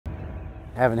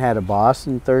I haven't had a boss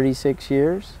in 36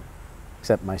 years,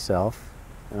 except myself,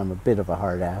 and I'm a bit of a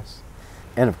hard ass.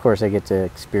 And of course I get to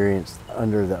experience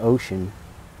under the ocean,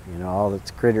 you know, all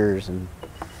its critters and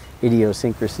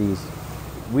idiosyncrasies.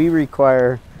 We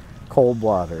require cold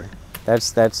water.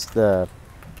 That's the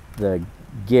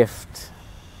gift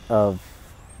of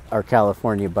our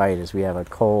California bite, is we have a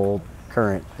cold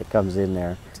current that comes in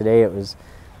there. Today it was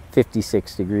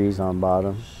 56 degrees on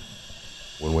bottom.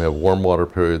 When we have warm water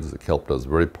periods, the kelp does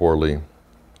very poorly.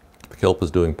 If the kelp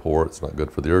is doing poor, it's not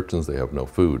good for the urchins. They have no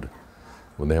food.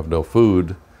 When they have no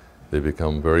food, they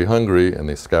become very hungry and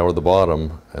they scour the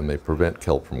bottom and they prevent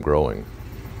kelp from growing.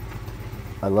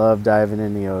 I love diving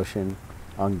in the ocean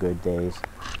on good days.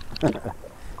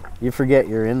 You forget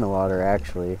you're in the water,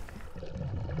 actually.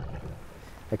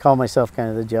 I call myself kind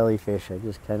of the jellyfish. I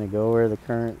just kind of go where the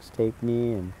currents take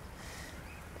me, and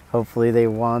hopefully they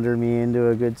wander me into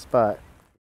a good spot.